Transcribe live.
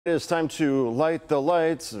It is time to light the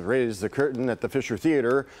lights, raise the curtain at the Fisher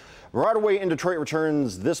Theater. Broadway in Detroit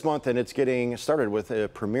returns this month, and it's getting started with a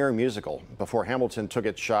premiere musical. Before Hamilton took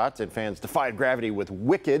its shot and fans defied gravity with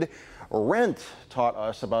Wicked, Rent taught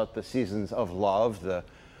us about the seasons of love. The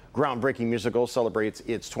groundbreaking musical celebrates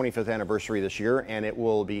its 25th anniversary this year, and it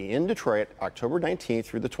will be in Detroit October 19th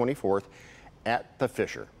through the 24th at the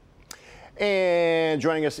Fisher. And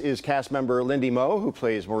joining us is cast member Lindy Moe, who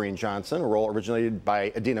plays Maureen Johnson, a role originated by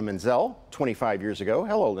Idina Menzel 25 years ago.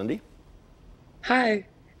 Hello, Lindy. Hi.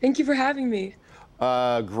 Thank you for having me.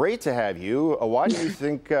 Great to have you. Why do you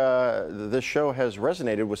think this show has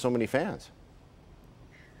resonated with so many fans?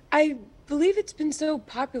 I believe it's been so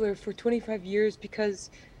popular for 25 years because,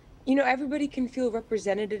 you know, everybody can feel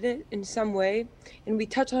represented in it in some way. And we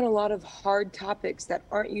touch on a lot of hard topics that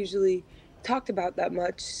aren't usually talked about that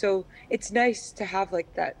much. So it's nice to have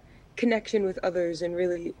like that connection with others and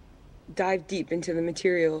really dive deep into the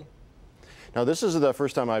material. Now, this is the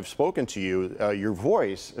first time I've spoken to you. Your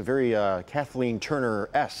voice, very Kathleen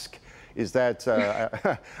Turner-esque. Is that,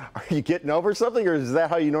 are you getting over something, or is that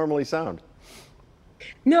how you normally sound?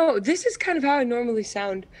 No, this is kind of how I normally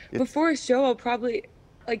sound. Before a show, I'll probably,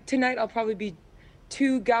 like tonight, I'll probably be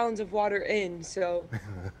 2 gallons of water in, so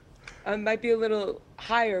I might be a little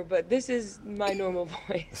higher, but this is my normal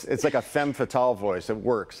voice. It's like a femme fatale voice. It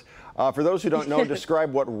works. For those who don't know,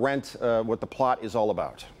 describe what Rent, what the plot is all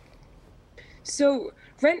about. So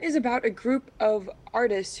Rent is about a group of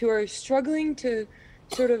artists who are struggling to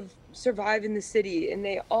sort of survive in the city, and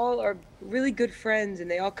they all are really good friends, and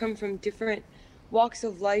they all come from different walks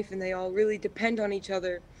of life, and they all really depend on each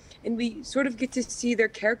other. And we sort of get to see their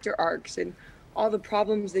character arcs and all the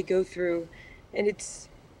problems they go through. And it's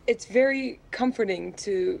very comforting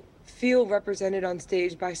to feel represented on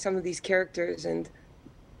stage by some of these characters, and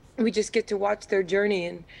we just get to watch their journey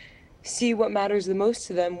and see what matters the most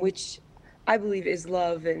to them, which I believe is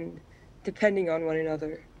love and depending on one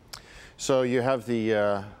another. So you have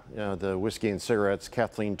the whiskey and cigarettes,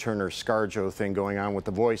 Kathleen Turner ScarJo thing going on with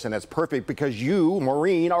the voice, and that's perfect because you,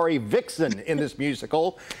 Maureen, are a vixen in this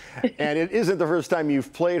musical, and it isn't the first time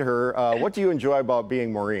you've played her. What do you enjoy about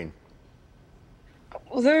being Maureen?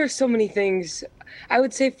 Well, there are so many things. I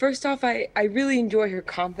would say, first off, I really enjoy her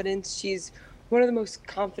confidence. She's one of the most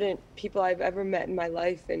confident people I've ever met in my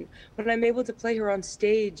life. And when I'm able to play her on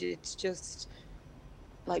stage, it's just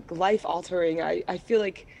like life altering. I feel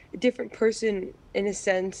like a different person in a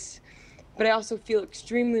sense, but I also feel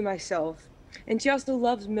extremely myself. And she also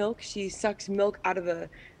loves milk. She sucks milk out of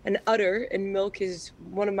an udder, and milk is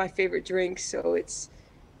one of my favorite drinks. So it's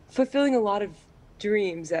fulfilling a lot of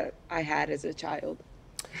dreams that I had as a child.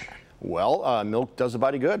 Well, milk does a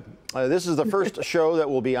body good. This is the first show that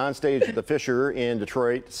will be on stage at the Fisher in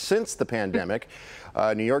Detroit since the pandemic.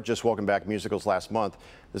 New York just welcomed back musicals last month.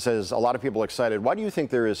 This has a lot of people excited. Why do you think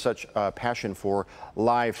there is such a passion for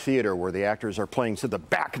live theater, where the actors are playing to the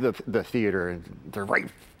back of the theater and they're right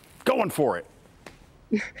going for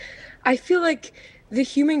it? I feel like the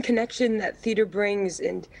human connection that theater brings,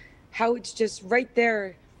 and how it's just right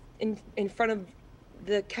there in front of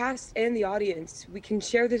the cast and the audience. We can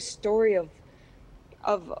share this story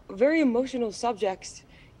of very emotional subjects,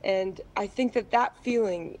 and I think that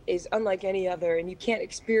feeling is unlike any other, and you can't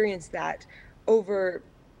experience that over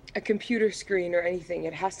a computer screen or anything.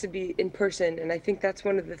 It has to be in person, and I think that's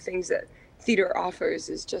one of the things that theater offers,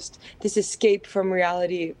 is just this escape from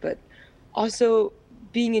reality, but also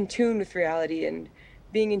being in tune with reality and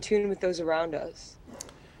being in tune with those around us.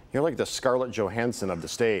 You're like the Scarlett Johansson of the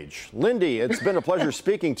stage. Lindy, it's been a pleasure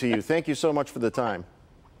speaking to you. Thank you so much for the time.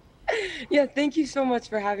 Yeah, thank you so much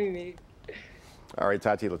for having me. All right,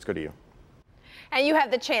 Tati, let's go to you. And you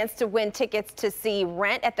have the chance to win tickets to see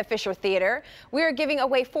Rent at the Fisher Theater. We are giving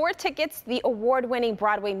away 4 tickets to the award-winning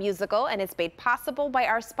Broadway musical, and it's made possible by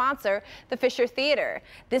our sponsor, the Fisher Theater.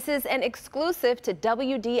 This is an exclusive to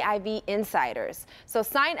WDIV Insiders. So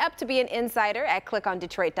sign up to be an insider at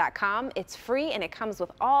clickondetroit.com. It's free, and it comes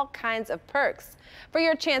with all kinds of perks. For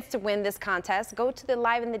your chance to win this contest, go to the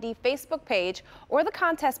Live in the D Facebook page or the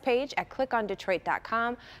contest page at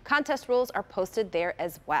clickondetroit.com. Contest rules are posted there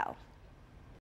as well.